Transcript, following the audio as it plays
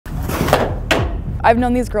I've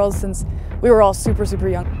known these girls since we were all super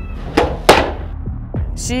young.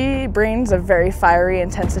 She brings a very fiery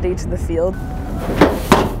intensity to the field.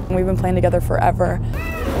 We've been playing together forever.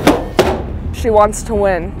 She wants to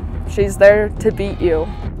win. She's there to beat you.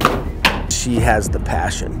 She has the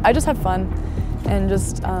passion. I just have fun and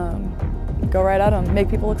just go right at them, make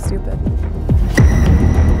people look stupid.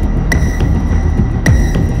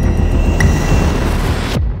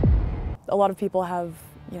 A lot of people have,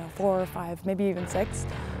 4 or 5, maybe even 6.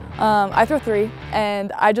 I throw 3,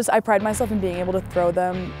 and I pride myself in being able to throw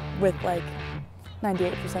them with like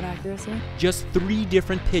 98% accuracy. Just 3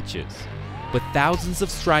 different pitches, but thousands of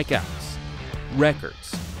strikeouts,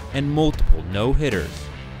 records, and multiple no-hitters,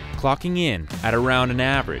 clocking in at around an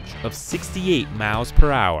average of 68 miles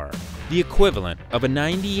per hour, the equivalent of a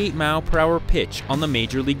 98 mile per hour pitch on the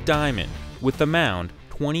Major League diamond, with the mound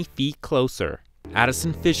 20 feet closer.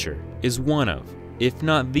 Addisen Fisher is one of, if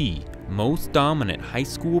not the, most dominant high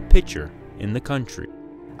school pitcher in the country.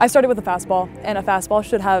 I started with a fastball, and a fastball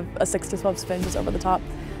should have a 6 to 12 spin just over the top.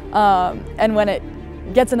 And when it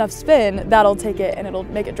gets enough spin, that'll take it and it'll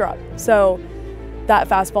make it drop. So that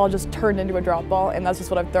fastball just turned into a drop ball, and that's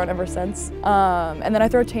just what I've thrown ever since. And then I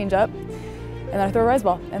throw a changeup, and then I throw a rise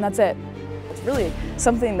ball, and that's it. It's really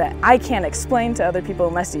something that I can't explain to other people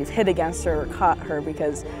unless you've hit against her or caught her,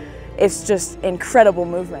 because it's just incredible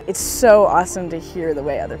movement. It's so awesome to hear the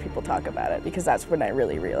way other people talk about it, because that's when I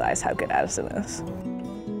really realize how good Addison is.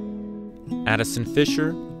 Addisen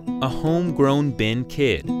Fisher, a homegrown Bend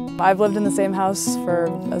kid. I've lived in the same house for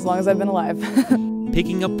as long as I've been alive.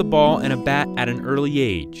 Picking up the ball and a bat at an early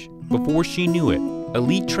age. Before she knew it,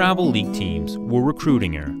 elite travel league teams were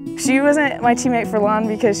recruiting her. She wasn't my teammate for long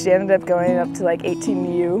because she ended up going up to like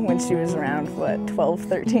 18U when she was around, 12,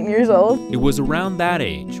 13 years old. It was around that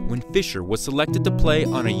age when Fisher was selected to play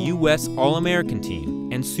on a U.S. All-American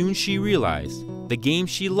team, and soon she realized the game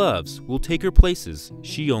she loves will take her places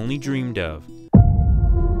she only dreamed of.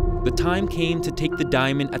 The time came to take the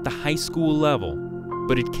diamond at the high school level,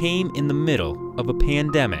 but it came in the middle of a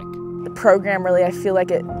pandemic. The program really, I feel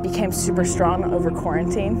like it became super strong over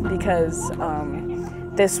quarantine because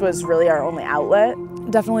this was really our only outlet.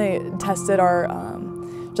 Definitely tested our,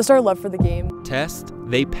 just our love for the game. Test,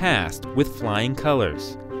 they passed with flying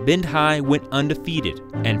colors. Bend High went undefeated,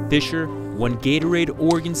 and Fisher won Gatorade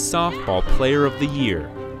Oregon Softball Player of the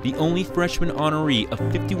Year, the only freshman honoree of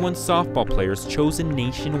 51 softball players chosen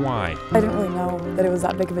nationwide. I didn't really know that it was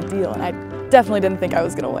that big of a deal, and I definitely didn't think I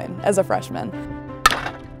was going to win as a freshman.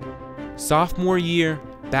 Sophomore year,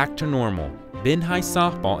 back to normal. Bend High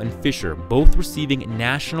softball and Fisher both receiving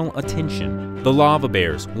national attention. The Lava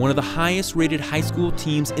Bears, one of the highest rated high school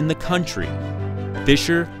teams in the country.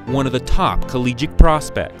 Fisher, one of the top collegiate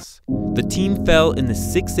prospects. The team fell in the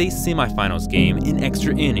 6A semifinals game in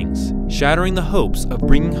extra innings, shattering the hopes of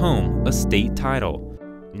bringing home a state title.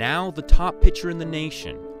 Now the top pitcher in the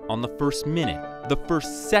nation. On the first minute, the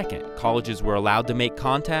first second colleges were allowed to make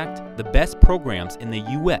contact, the best programs in the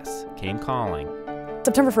U.S. came calling.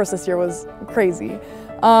 September 1st this year was crazy.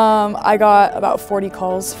 I got about 40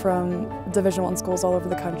 calls from Division I schools all over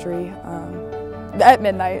the country. At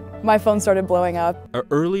midnight, my phone started blowing up. An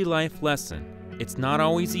early life lesson. It's not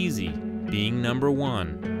always easy being number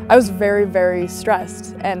one. I was very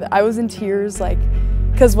stressed, and I was in tears,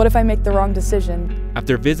 because what if I make the wrong decision?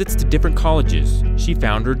 After visits to different colleges, she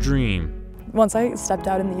found her dream. Once I stepped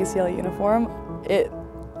out in the UCLA uniform, it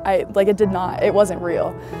wasn't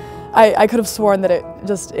real. I could have sworn that it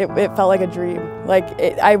felt like a dream.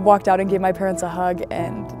 I walked out and gave my parents a hug,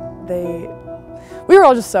 and we were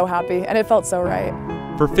all just so happy, and it felt so right.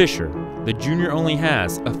 For Fisher, the junior only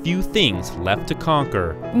has a few things left to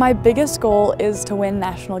conquer. My biggest goal is to win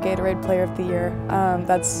National Gatorade Player of the Year.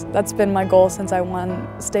 That's been my goal since I won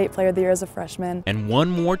State Player of the Year as a freshman. And one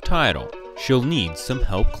more title she'll need some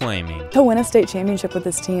help claiming. To win a state championship with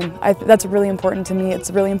this team, that's really important to me.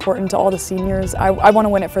 It's really important to all the seniors. I want to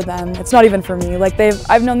win it for them. It's not even for me.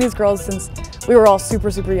 I've known these girls since we were all super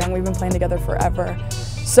young. We've been playing together forever.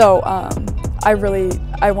 So I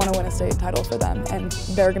want to win a state title for them, and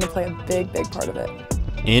they're going to play a big part of it.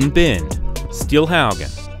 In Bend, Steele Haugen,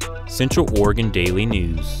 Central Oregon Daily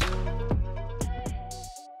News.